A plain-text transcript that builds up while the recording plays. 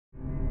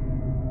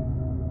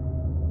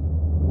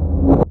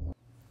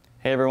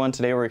Hey everyone,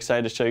 today we're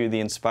excited to show you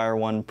the Inspire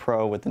 1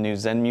 Pro with the new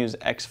Zenmuse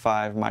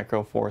X5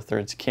 Micro Four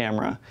Thirds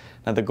camera.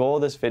 Now the goal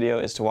of this video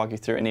is to walk you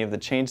through any of the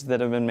changes that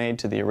have been made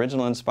to the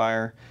original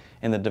Inspire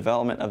in the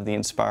development of the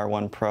Inspire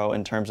 1 Pro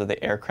in terms of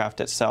the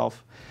aircraft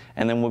itself.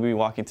 And then we'll be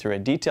walking through a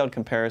detailed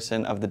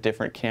comparison of the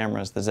different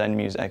cameras, the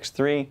Zenmuse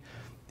X3,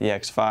 the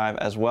X5,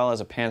 as well as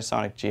a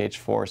Panasonic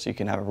GH4, so you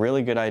can have a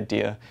really good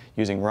idea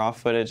using raw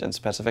footage and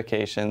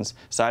specifications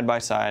side by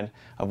side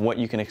of what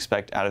you can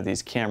expect out of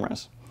these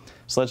cameras.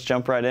 So let's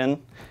jump right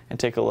in and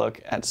take a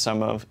look at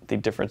some of the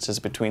differences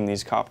between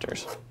these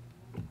copters.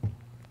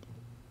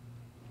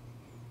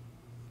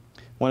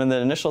 One of the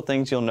initial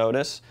things you'll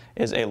notice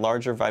is a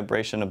larger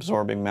vibration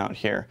absorbing mount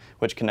here,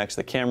 which connects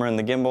the camera and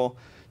the gimbal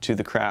to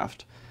the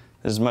craft.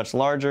 This is much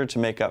larger to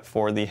make up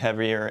for the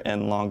heavier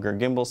and longer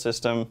gimbal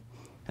system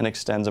and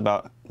extends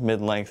about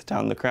mid-length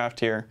down the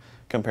craft here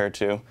compared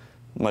to a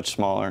much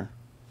smaller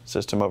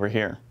system over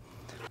here.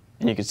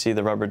 And you can see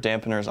the rubber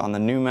dampeners on the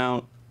new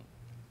mount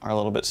are a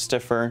little bit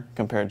stiffer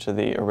compared to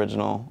the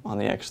original on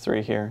the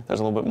X3 here. There's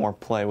a little bit more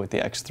play with the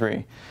X3.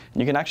 And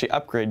you can actually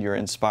upgrade your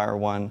Inspire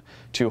 1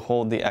 to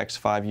hold the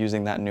X5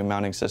 using that new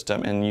mounting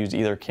system and use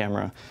either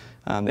camera.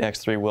 The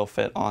X3 will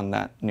fit on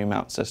that new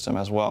mount system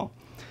as well.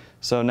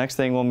 So next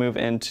thing we'll move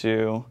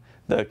into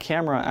the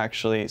camera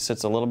actually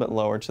sits a little bit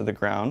lower to the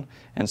ground,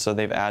 and so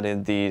they've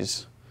added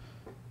these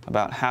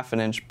about 1/2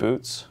 inch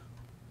boots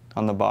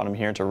on the bottom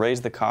here to raise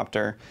the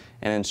copter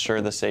and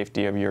ensure the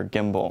safety of your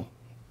gimbal.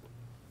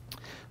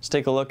 Let's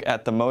take a look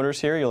at the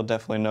motors here. You'll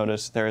definitely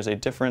notice there is a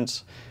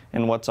difference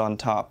in what's on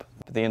top.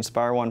 The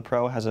Inspire 1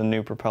 Pro has a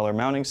new propeller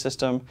mounting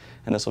system,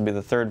 and this will be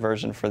the third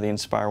version for the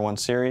Inspire 1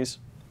 series.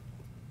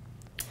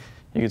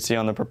 You can see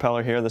on the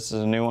propeller here, this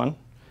is a new one. It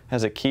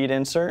has a keyed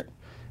insert,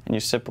 and you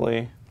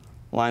simply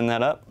line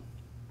that up,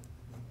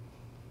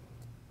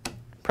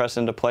 press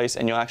into place,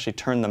 and you'll actually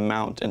turn the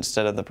mount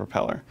instead of the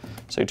propeller.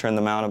 So you turn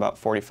the mount about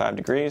 45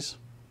 degrees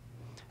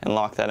and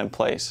lock that in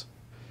place.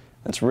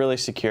 It's really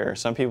secure.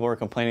 Some people were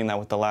complaining that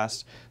with the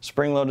last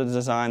spring-loaded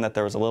design that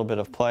there was a little bit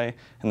of play,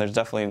 and there's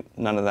definitely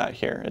none of that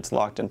here. It's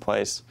locked in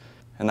place,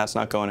 and that's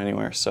not going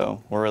anywhere,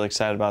 so we're really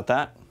excited about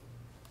that.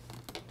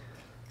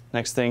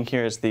 Next thing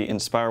here is the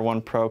Inspire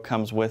 1 Pro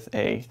comes with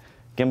a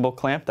gimbal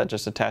clamp that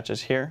just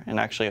attaches here and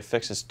actually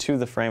affixes to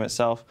the frame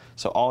itself,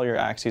 so all your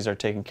axes are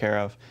taken care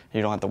of.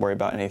 You don't have to worry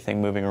about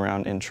anything moving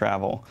around in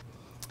travel.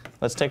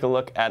 Let's take a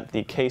look at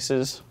the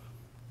cases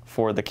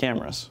for the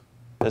cameras.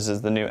 This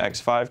is the new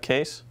X5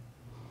 case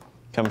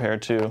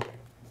compared to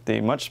the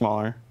much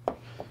smaller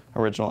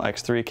original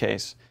X3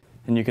 case.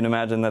 And you can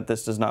imagine that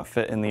this does not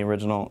fit in the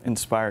original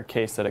Inspire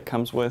case that it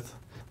comes with.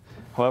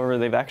 However,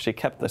 they've actually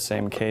kept the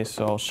same case,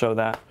 so I'll show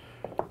that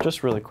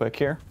just really quick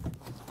here.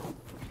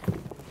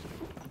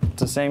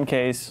 It's the same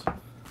case,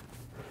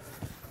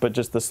 but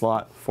just the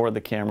slot for the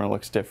camera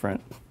looks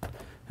different,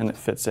 and it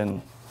fits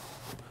in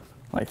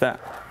like that.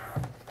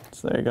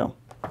 So there you go.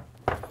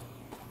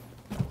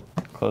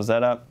 Close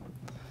that up.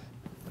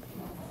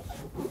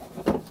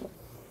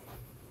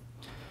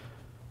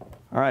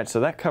 All right, so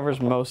that covers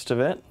most of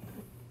it.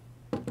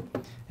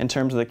 In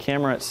terms of the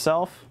camera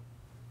itself,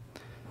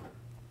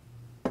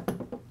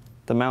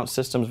 the mount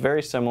system is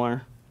very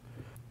similar.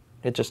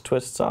 It just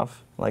twists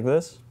off like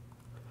this.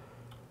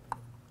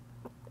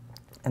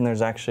 And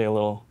there's actually a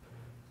little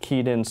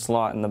keyed in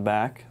slot in the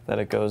back that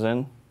it goes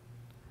in.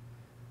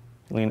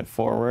 Lean it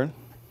forward.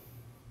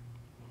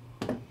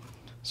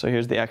 So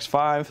here's the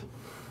X5.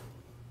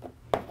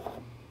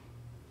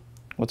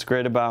 What's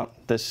great about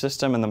this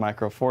system and the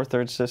Micro Four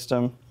Thirds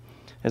system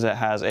is it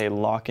has a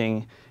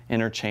locking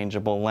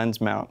interchangeable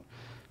lens mount.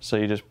 So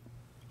you just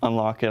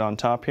unlock it on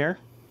top here,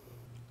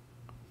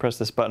 press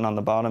this button on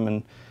the bottom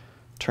and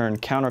turn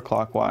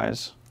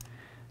counterclockwise,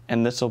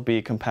 and this will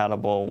be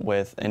compatible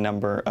with a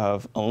number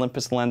of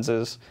Olympus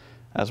lenses,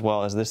 as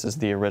well as this is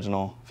the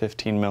original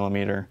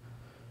 15mm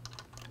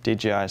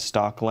DJI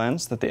stock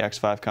lens that the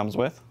X5 comes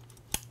with.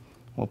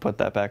 We'll put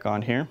that back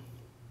on here.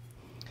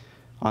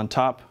 On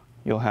top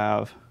you'll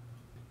have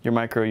your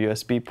micro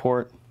USB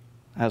port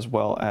as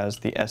well as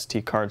the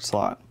SD card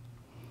slot.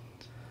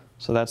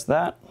 So that's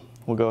that.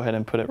 We'll go ahead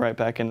and put it right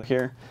back in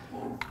here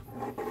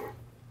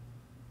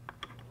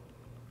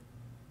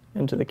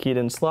into the keyed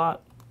in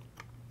slot,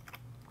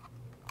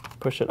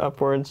 push it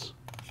upwards,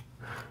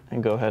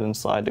 and go ahead and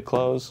slide to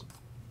close.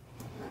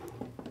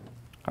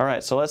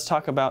 Alright, so let's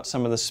talk about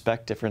some of the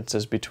spec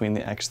differences between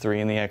the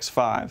X3 and the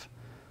X5.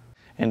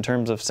 In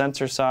terms of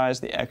sensor size,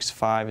 the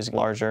X5 is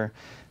larger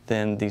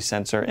than the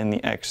sensor in the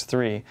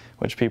X3,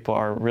 which people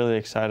are really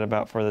excited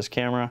about for this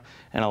camera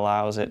and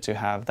allows it to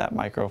have that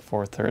Micro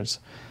Four Thirds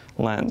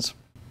lens.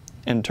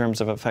 In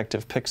terms of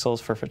effective pixels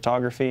for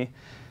photography,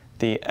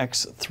 the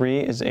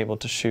X3 is able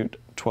to shoot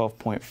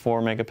 12.4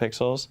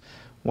 megapixels,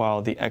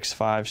 while the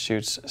X5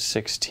 shoots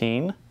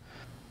 16.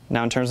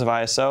 Now in terms of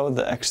ISO,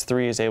 the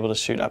X3 is able to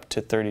shoot up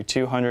to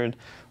 3200,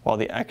 while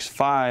the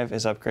X5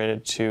 is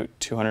upgraded to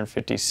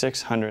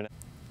 25600.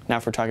 Now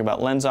if we're talking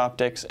about lens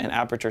optics and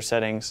aperture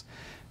settings,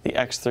 the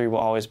X3 will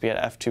always be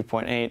at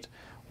f2.8,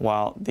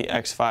 while the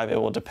X5,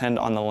 it will depend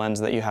on the lens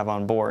that you have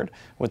on board.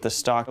 With the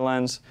stock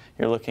lens,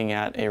 you're looking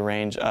at a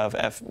range of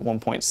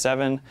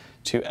f1.7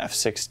 to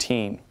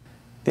f16.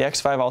 The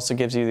X5 also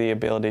gives you the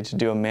ability to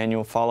do a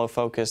manual follow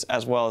focus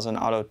as well as an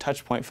auto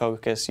touch point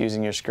focus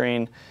using your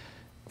screen,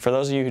 for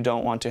those of you who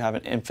don't want to have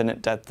an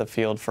infinite depth of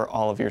field for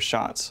all of your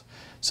shots.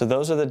 So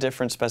those are the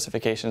different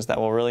specifications that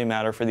will really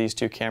matter for these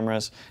two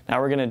cameras. Now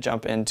we're going to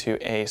jump into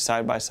a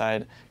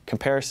side-by-side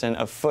comparison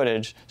of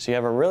footage so you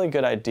have a really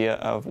good idea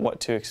of what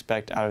to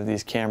expect out of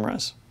these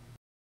cameras.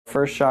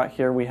 First shot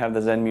here, we have the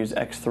Zenmuse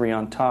X3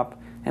 on top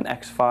and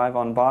X5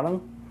 on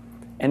bottom.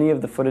 Any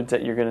of the footage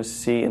that you're going to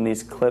see in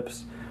these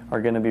clips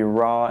are going to be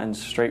raw and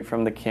straight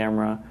from the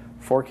camera,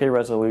 4K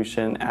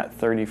resolution at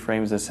 30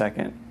 frames a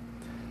second.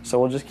 So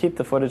we'll just keep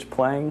the footage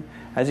playing.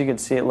 As you can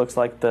see, it looks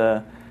like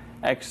the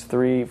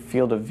X3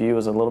 field of view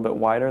is a little bit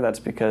wider. That's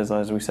because,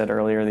 as we said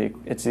earlier,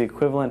 it's the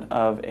equivalent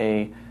of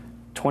a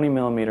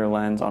 20mm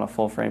lens on a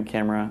full frame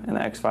camera, and the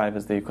X5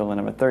 is the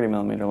equivalent of a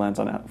 30mm lens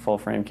on a full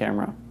frame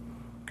camera.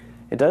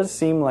 It does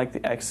seem like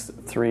the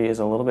X3 is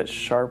a little bit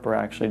sharper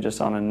actually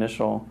just on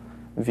initial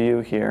view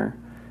here.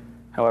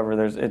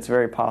 However, it's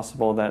very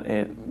possible that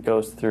it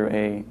goes through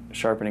a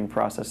sharpening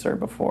processor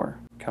before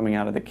coming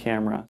out of the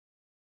camera.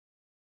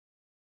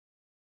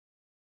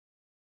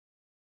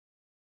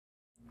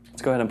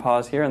 Let's go ahead and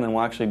pause here, and then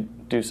we'll actually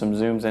do some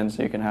zooms in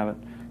so you can have a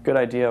good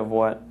idea of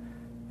what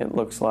it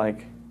looks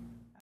like.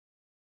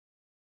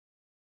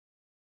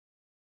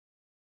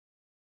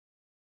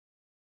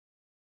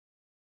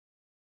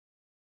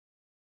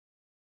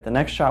 The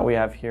next shot we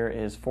have here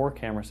is 4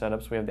 camera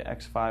setups. We have the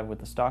X5 with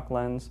the stock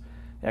lens,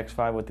 the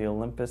X5 with the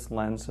Olympus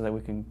lens so that we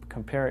can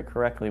compare it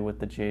correctly with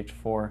the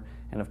GH4,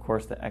 and of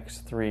course the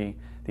X3.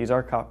 These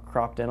are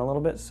cropped in a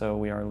little bit, so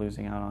we are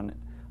losing out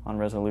on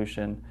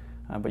resolution.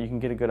 But you can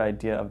get a good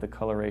idea of the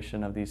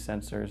coloration of these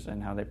sensors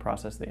and how they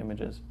process the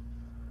images.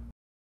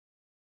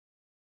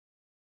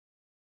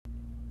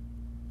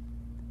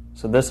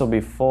 So this will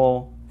be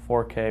full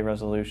 4K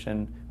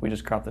resolution. We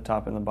just crop the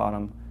top and the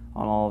bottom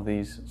on all of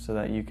these so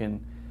that you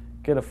can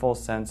get a full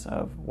sense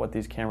of what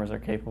these cameras are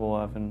capable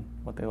of and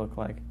what they look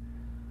like.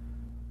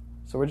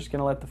 So we're just going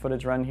to let the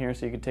footage run here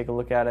so you can take a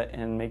look at it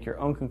and make your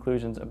own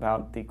conclusions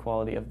about the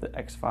quality of the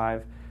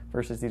X5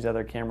 versus these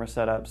other camera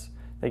setups.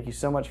 Thank you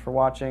so much for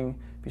watching.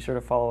 Be sure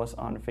to follow us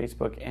on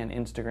Facebook and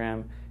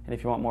Instagram. And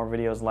if you want more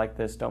videos like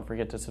this, don't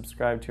forget to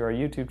subscribe to our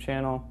YouTube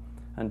channel.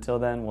 Until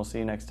then, we'll see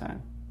you next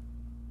time.